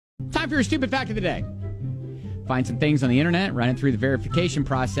Time for your stupid fact of the day. Find some things on the internet, run it through the verification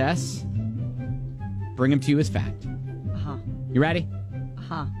process, bring them to you as fact. Uh-huh. You ready?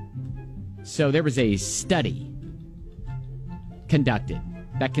 Uh-huh. So there was a study conducted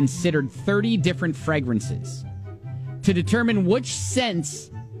that considered 30 different fragrances to determine which scents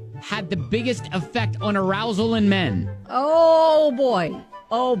had the biggest effect on arousal in men. Oh, boy.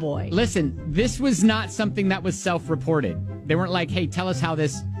 Oh, boy. Listen, this was not something that was self-reported. They weren't like, hey, tell us how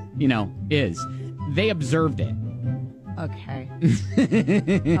this, is. They observed it. Okay.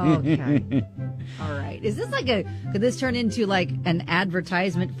 Okay. All right. Is this could this turn into like an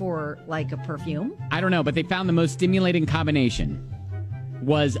advertisement for like a perfume? I don't know, but they found the most stimulating combination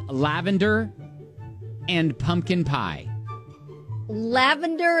was lavender and pumpkin pie.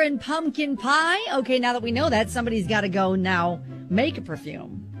 Lavender and pumpkin pie? Okay, now that we know that, somebody's got to go now make a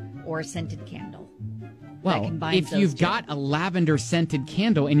perfume or a scented candle. Well, if you've got a lavender scented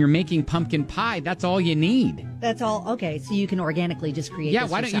candle and you're making pumpkin pie, that's all you need. That's all. Okay, so you can organically just create this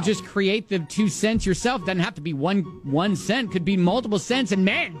why yourself. don't you just create the 2 scents yourself? Doesn't have to be one scent. Could be multiple scents, and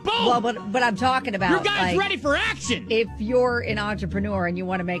man, boom! Well, but I'm talking about... Your guy's ready for action! If you're an entrepreneur and you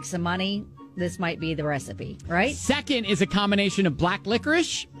want to make some money, this might be the recipe, right? Second is a combination of black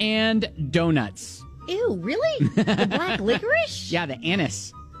licorice and donuts. Ew, really? The black licorice? Yeah, the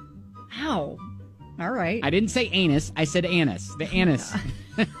anise. Ow. All right. I didn't say anus. I said anise. The anise.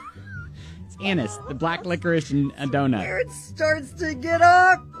 It's anise. The black licorice and a donut. Here it starts to get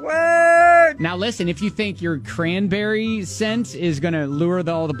awkward. Now listen, if you think your cranberry scent is going to lure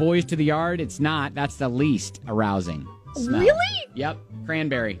all the boys to the yard, it's not. That's the least arousing smell. Really? Yep.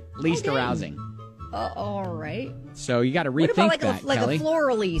 Cranberry. Least arousing. All right. So you got to rethink what about that, like Kelly. a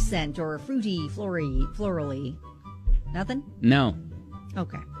florally scent or a fruity, florally? Nothing? No.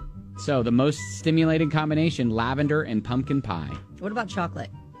 Okay. So the most stimulating combination, lavender and pumpkin pie. What about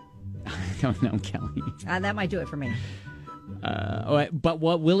chocolate? I don't know, Kelly. That might do it for me. But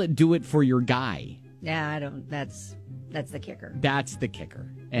what will it do it for your guy? Yeah, I don't. That's the kicker. That's the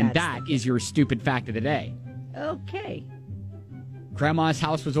kicker. And that is your stupid fact of the day. Okay. Grandma's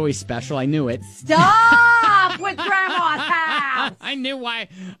house was always special. I knew it. Stop with Grandma's house! I knew why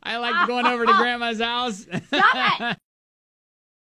I liked going over to Grandma's house. Stop it!